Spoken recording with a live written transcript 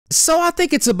So I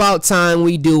think it's about time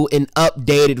we do an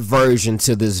updated version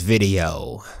to this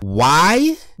video.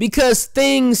 Why? Because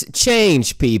things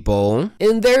change, people,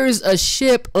 and there's a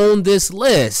ship on this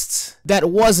list that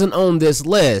wasn't on this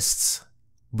list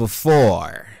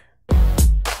before.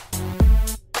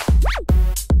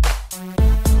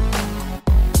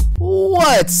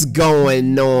 What's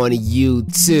going on,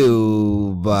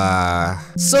 YouTube?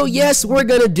 So yes, we're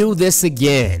gonna do this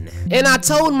again. And I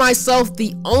told myself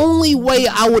the only way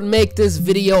I would make this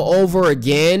video over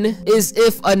again is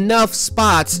if enough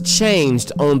spots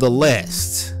changed on the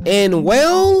list. And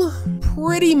well,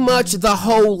 pretty much the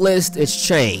whole list is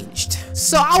changed.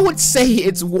 So I would say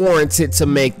it's warranted to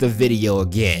make the video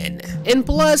again. And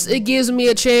plus, it gives me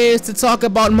a chance to talk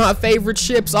about my favorite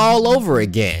ships all over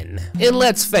again. And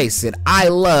let's face it, I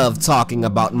love talking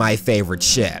about my favorite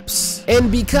ships.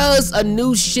 And because a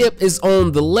new ship is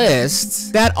on the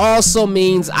list, that also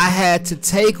means I had to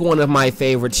take one of my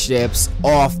favorite ships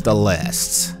off the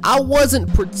list. I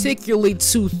wasn't particularly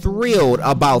too thrilled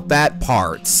about that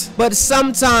part, but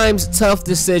sometimes tough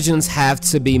decisions have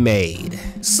to be made.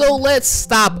 So let's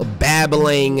stop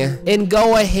babbling and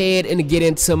go ahead and get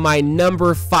into my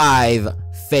number 5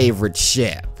 favorite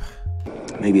ship.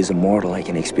 Maybe as a mortal I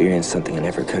can experience something I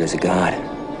never could as a god.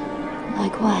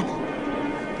 Like what?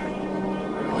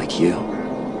 Like you.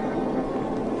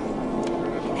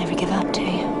 You never give up, do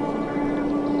you?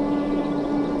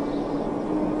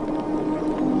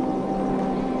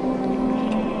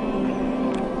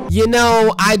 You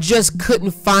know, I just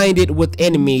couldn't find it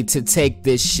within me to take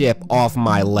this ship off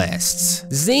my list.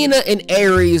 Xena and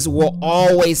Ares will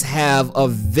always have a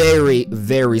very,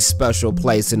 very special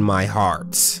place in my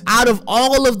heart. Out of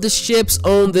all of the ships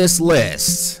on this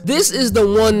list, this is the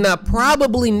one that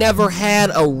probably never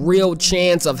had a real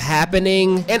chance of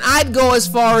happening, and I'd go as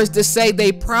far as to say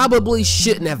they probably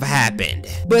shouldn't have happened.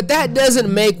 But that doesn't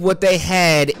make what they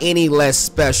had any less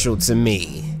special to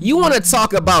me. You want to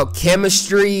talk about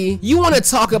chemistry? You want to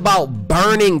talk about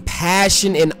burning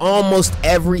passion in almost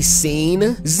every scene?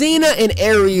 Xena and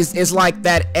Ares is like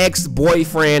that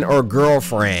ex-boyfriend or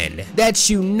girlfriend that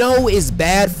you know is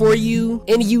bad for you,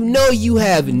 and you know you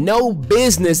have no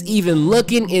business even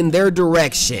looking in their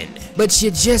direction, but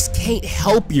you just can't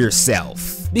help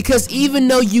yourself. Because even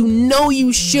though you know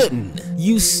you shouldn't,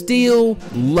 you still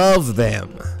love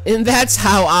them. And that's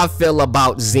how I feel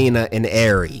about Xena and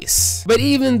Ares. But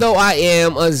even though I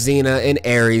am a Xena and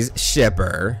Ares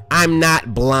shipper, I'm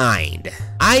not blind.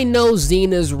 I know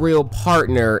Xena's real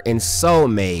partner and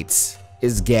soulmate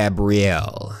is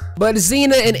Gabrielle. But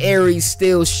Xena and Ares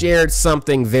still shared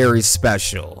something very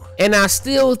special. And I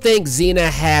still think Xena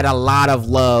had a lot of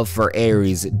love for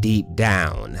Ares deep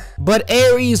down. But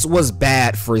Ares was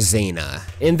bad for Xena,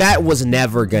 and that was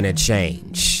never gonna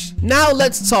change. Now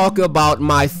let's talk about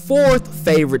my 4th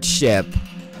favorite ship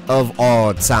of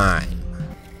all time.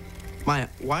 Maya,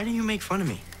 why do you make fun of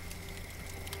me?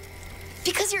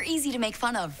 Because you're easy to make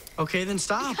fun of. Okay, then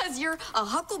stop. Because you're a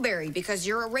huckleberry. Because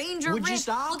you're a ranger. Would you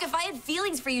stop? Look, if I had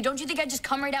feelings for you, don't you think I'd just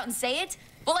come right out and say it?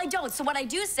 Well, I don't. So what I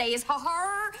do say is,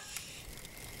 ha-ha.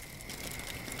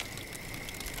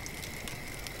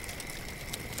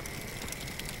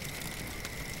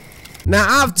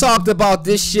 Now, I've talked about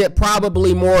this ship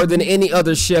probably more than any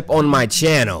other ship on my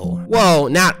channel. Well,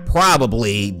 not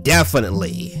probably,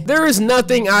 definitely. There is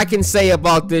nothing I can say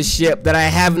about this ship that I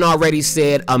haven't already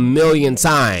said a million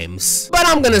times, but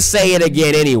I'm gonna say it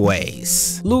again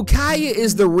anyways. Lucaia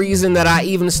is the reason that I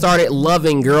even started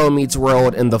loving Girl Meets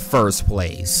World in the first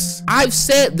place. I've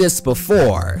said this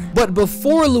before, but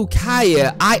before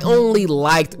Lucaia, I only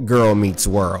liked Girl Meets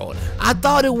World. I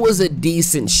thought it was a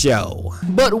decent show,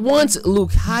 but once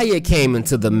Lucaia came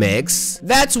into the mix,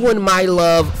 that's when my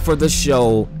love for the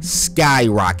show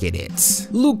skyrocketed.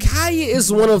 Lucaia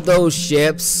is one of those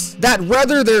ships that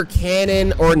whether they're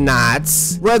canon or not,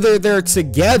 whether they're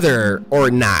together or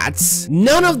not,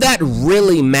 none of that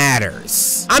really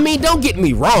matters. I mean, don't get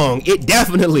me wrong, it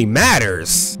definitely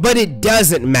matters, but it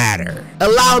doesn't matter.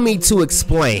 Allow me to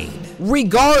explain.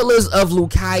 Regardless of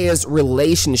Lucaia's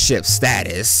relationship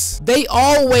status, they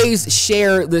always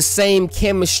share the same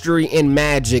chemistry and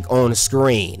magic on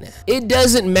screen. It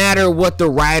doesn't matter what the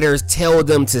writers tell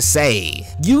them to say.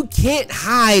 You can't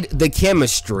hide the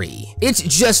chemistry. It's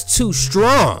just too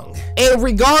strong. And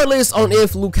regardless on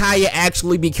if Lucaia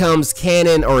actually becomes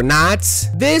canon or not,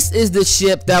 this is the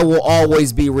ship that will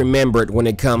always be remembered when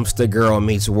it comes to Girl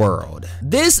Meets World.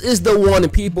 This is the one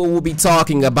people will be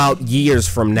talking about years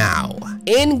from now.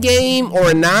 In-game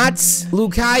or not,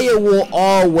 Lucaia will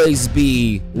always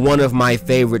be one of my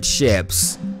favorite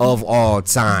ships of all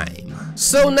time.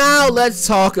 So now let's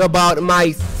talk about my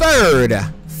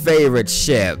 3rd favorite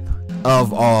ship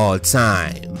of all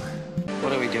time?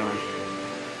 What are we doing?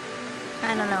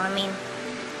 I don't know, I mean,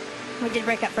 we did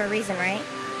break up for a reason, right?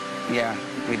 Yeah,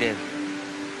 we did.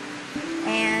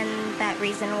 And that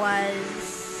reason was...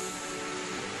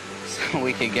 So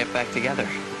we could get back together.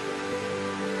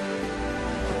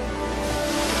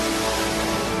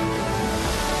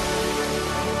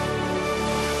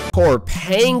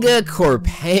 Korpanga,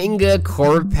 Korpanga,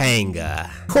 Korpanga.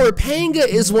 Korpanga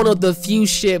is one of the few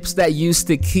ships that used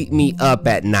to keep me up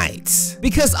at night,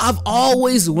 because I've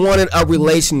always wanted a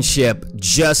relationship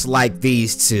just like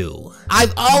these two.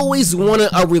 I've always wanted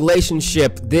a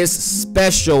relationship this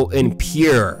special and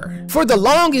pure. For the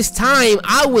longest time,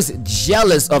 I was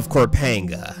jealous of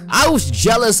Korpanga. I was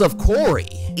jealous of Corey,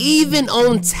 even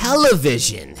on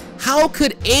television. How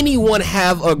could anyone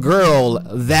have a girl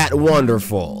that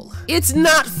wonderful? It's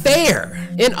not fair.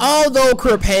 And although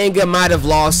Korpanga might have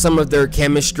lost some of their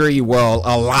chemistry, well,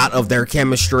 a lot of their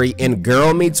chemistry in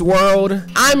Girl Meets World,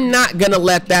 I'm not gonna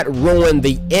let that ruin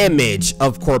the image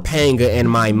of Korpanga in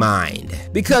my mind.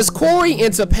 Because Corey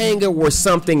and Topanga were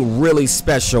something really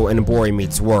special in Boy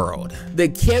Meets World. The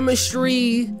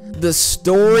chemistry, the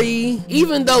story,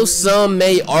 even though some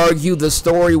may argue the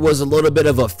story was a little bit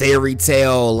of a fairy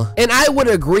tale, and I would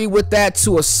agree with that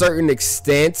to a certain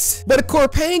extent, but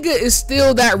Korpanga is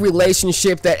still that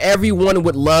relationship that everyone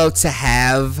would love to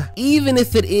have, even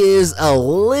if it is a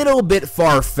little bit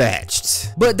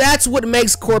far-fetched. But that's what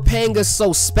makes Korpanga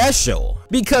so special,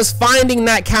 because finding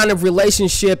that kind of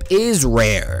relationship is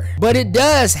rare, but it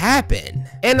does happen.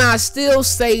 And I still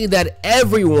say that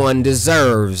everyone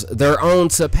deserves their own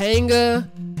Topanga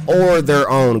or their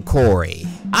own Corey.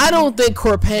 I don't think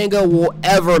Korpanga will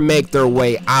ever make their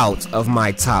way out of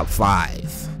my top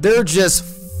 5. They're just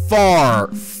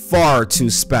far, far too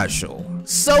special.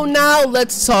 So now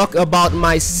let's talk about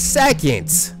my second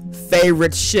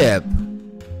favorite ship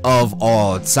of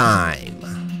all time.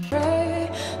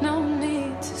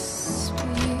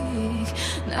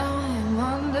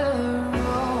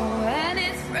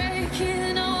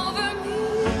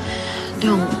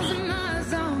 Don't.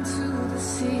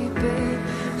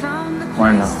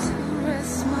 Why not?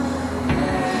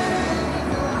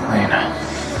 Lena.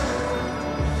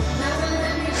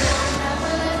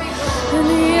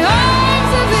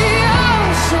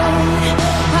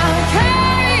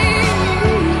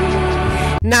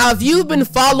 Now, if you've been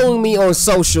following me on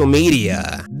social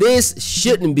media, this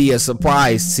shouldn't be a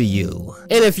surprise to you.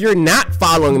 And if you're not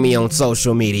following me on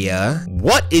social media,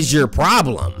 what is your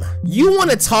problem? You want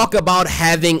to talk about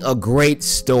having a great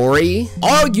story?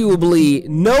 Arguably,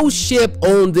 no ship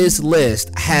on this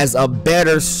list has a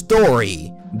better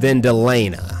story than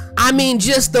Delena. I mean,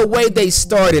 just the way they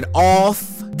started off,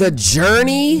 the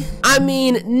journey. I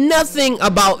mean, nothing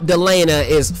about Delena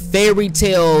is fairy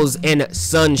tales and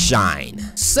sunshine.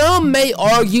 Some may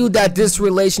argue that this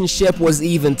relationship was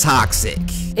even toxic,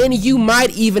 and you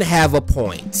might even have a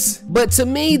point. But to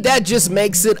me, that just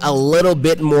makes it a little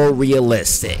bit more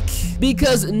realistic,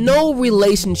 because no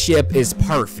relationship is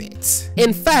perfect.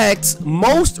 In fact,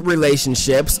 most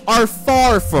relationships are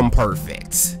far from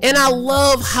perfect. And I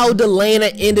love how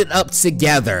Delena ended up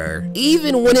together,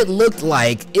 even when it looked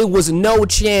like it was no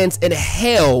chance in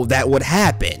hell that would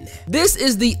happen. This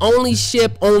is the only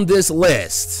ship on this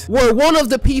list where one of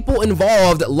the people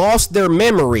involved lost their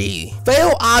memory,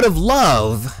 fell out of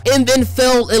love, and then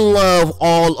fell in love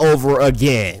all over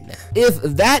again. If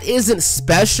that isn't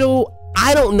special,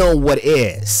 I don't know what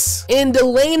is. And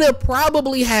Delena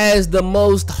probably has the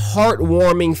most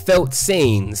heartwarming felt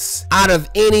scenes out of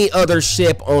any other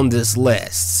ship on this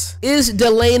list. Is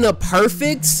Delena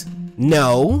perfect?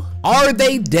 No. Are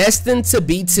they destined to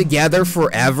be together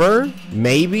forever?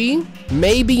 Maybe.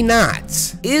 Maybe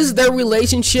not. Is their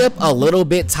relationship a little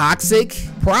bit toxic?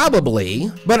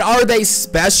 Probably. But are they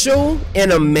special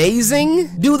and amazing?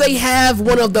 Do they have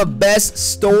one of the best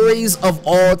stories of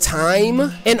all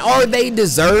time? And are they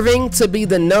deserving to be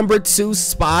the #2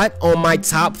 spot on my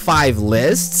top 5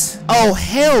 list? Oh,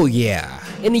 hell yeah.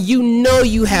 And you know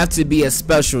you have to be a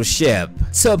special ship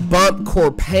to bump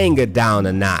Korpanga down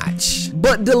a notch.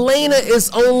 But Delena is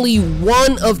only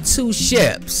one of 2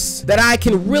 ships that I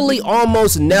can really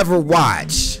almost never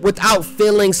watch without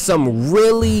feeling some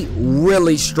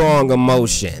really strong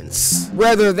emotions.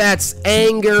 Whether that's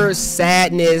anger,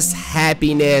 sadness,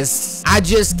 happiness, I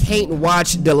just can't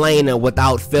watch Delena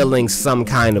without feeling some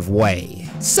kind of way.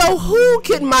 So who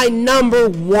could my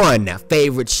 #1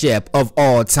 favorite ship of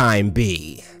all time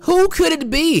be? Who could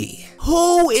it be?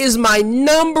 Who is my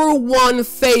 #1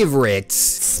 favorite?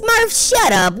 Smurf,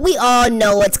 shut up. We all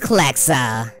know it's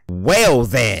Klexa. Well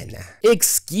then,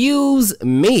 excuse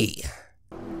me.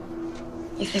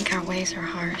 You think our ways are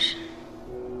harsh,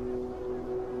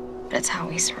 but it's how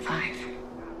we survive.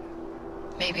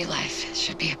 Maybe life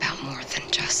should be about more than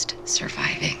just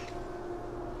surviving.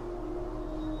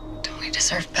 Don't we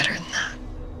deserve better than that?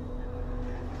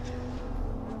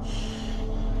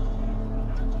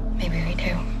 Maybe we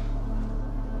do.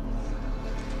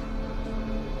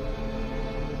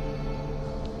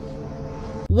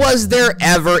 Was there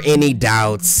ever any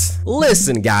doubts?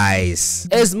 Listen guys,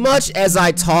 as much as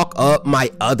I talk up my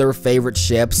other favorite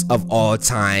ships of all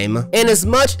time, and as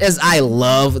much as I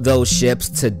love those ships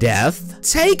to death,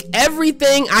 take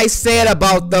everything I said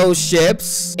about those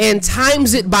ships and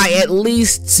times it by at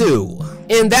least 2.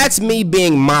 And that's me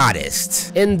being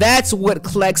modest. And that's what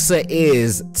Clexa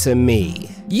is to me.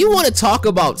 You want to talk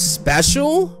about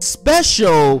special?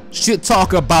 Special should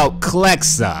talk about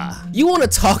Clexa. You want to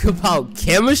talk about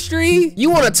chemistry? You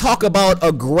want to talk about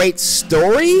a great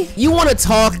story? You want to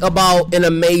talk about an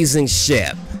amazing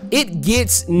ship? It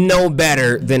gets no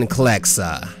better than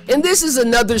Clexa. And this is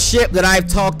another ship that I've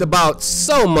talked about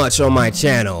so much on my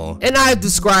channel, and I've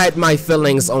described my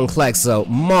feelings on Clexa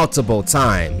multiple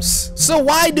times. So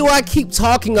why do I keep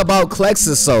talking about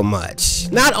Clexa so much?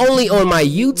 Not only on my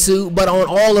YouTube, but on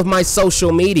all of my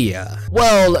social media.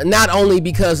 Well, not only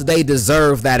because they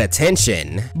deserve that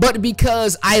attention, but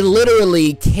because I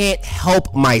literally can't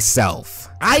help myself.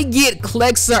 I get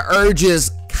Clexa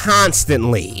urges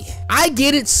constantly. I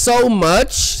get it so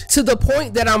much to the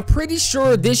point that I'm pretty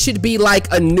sure this should be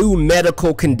like a new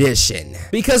medical condition,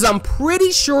 because I'm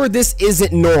pretty sure this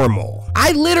isn't normal.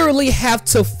 I literally have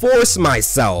to force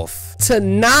myself to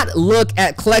not look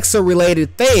at Clexa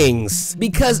related things,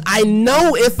 because I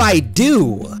know if I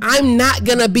do, I'm not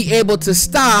gonna be able to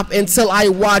stop until I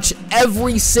watch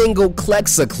every single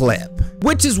Clexa clip.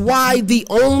 Which is why the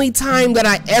only time that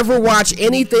I ever watch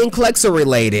anything Clexa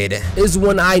related is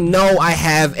when I know I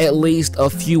have at least a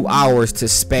few hours to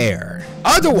spare.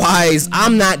 Otherwise,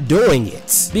 I'm not doing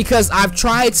it, because I've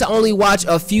tried to only watch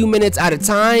a few minutes at a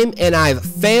time and I've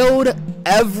failed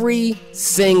every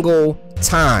single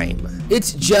time.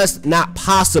 It's just not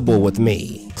possible with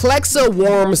me. Clexa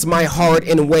warms my heart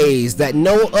in ways that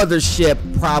no other ship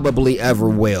probably ever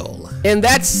will. And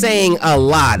that's saying a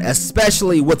lot,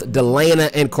 especially with Delana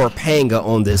and Corpanga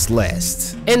on this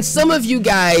list. And some of you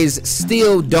guys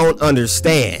still don't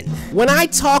understand. When I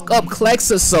talk up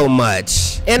Clexa so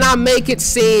much, and I make it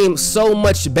seem so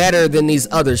much better than these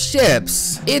other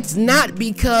ships, it's not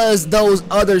because those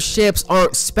other ships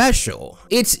aren't special.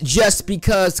 It's just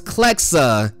because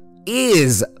Clexa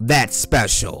is that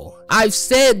special. I've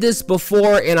said this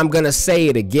before and I'm gonna say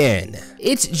it again.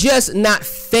 It's just not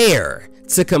fair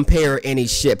to compare any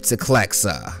ship to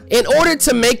Clexa. In order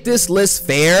to make this list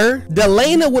fair,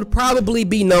 Delana would probably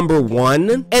be number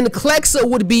 1, and Clexa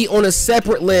would be on a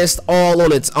separate list all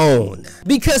on its own,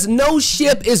 because no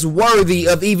ship is worthy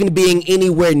of even being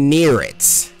anywhere near it.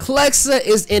 Clexa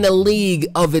is in a league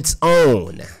of its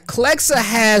own. Clexa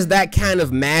has that kind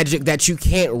of magic that you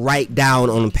can't write down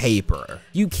on paper.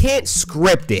 You can't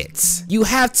script it. You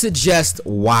have to just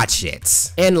watch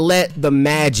it and let the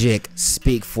magic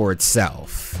speak for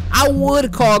itself. I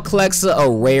would call Clexa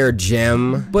a rare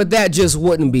gem, but that just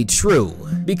wouldn't be true,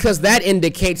 because that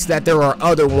indicates that there are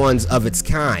other ones of its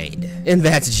kind, and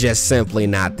that's just simply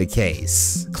not the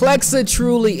case. Clexa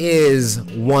truly is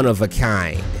one of a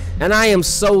kind. And I am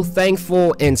so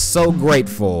thankful and so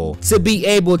grateful to be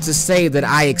able to say that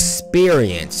I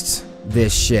experienced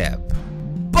this ship.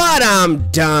 But I'm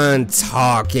done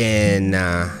talking.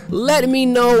 Let me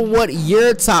know what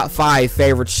your top 5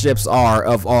 favorite ships are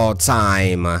of all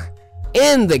time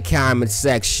in the comment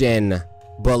section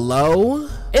below.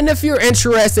 And if you're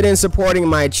interested in supporting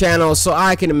my channel so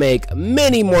I can make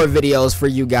many more videos for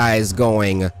you guys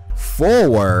going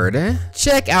forward,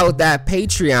 check out that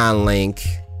Patreon link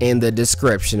in the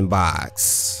description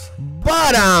box.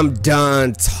 But I'm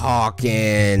done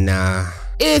talking.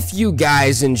 If you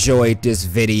guys enjoyed this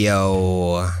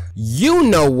video, you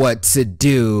know what to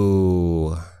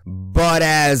do. But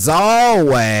as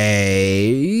always,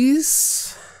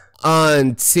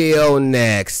 until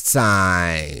next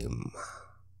time.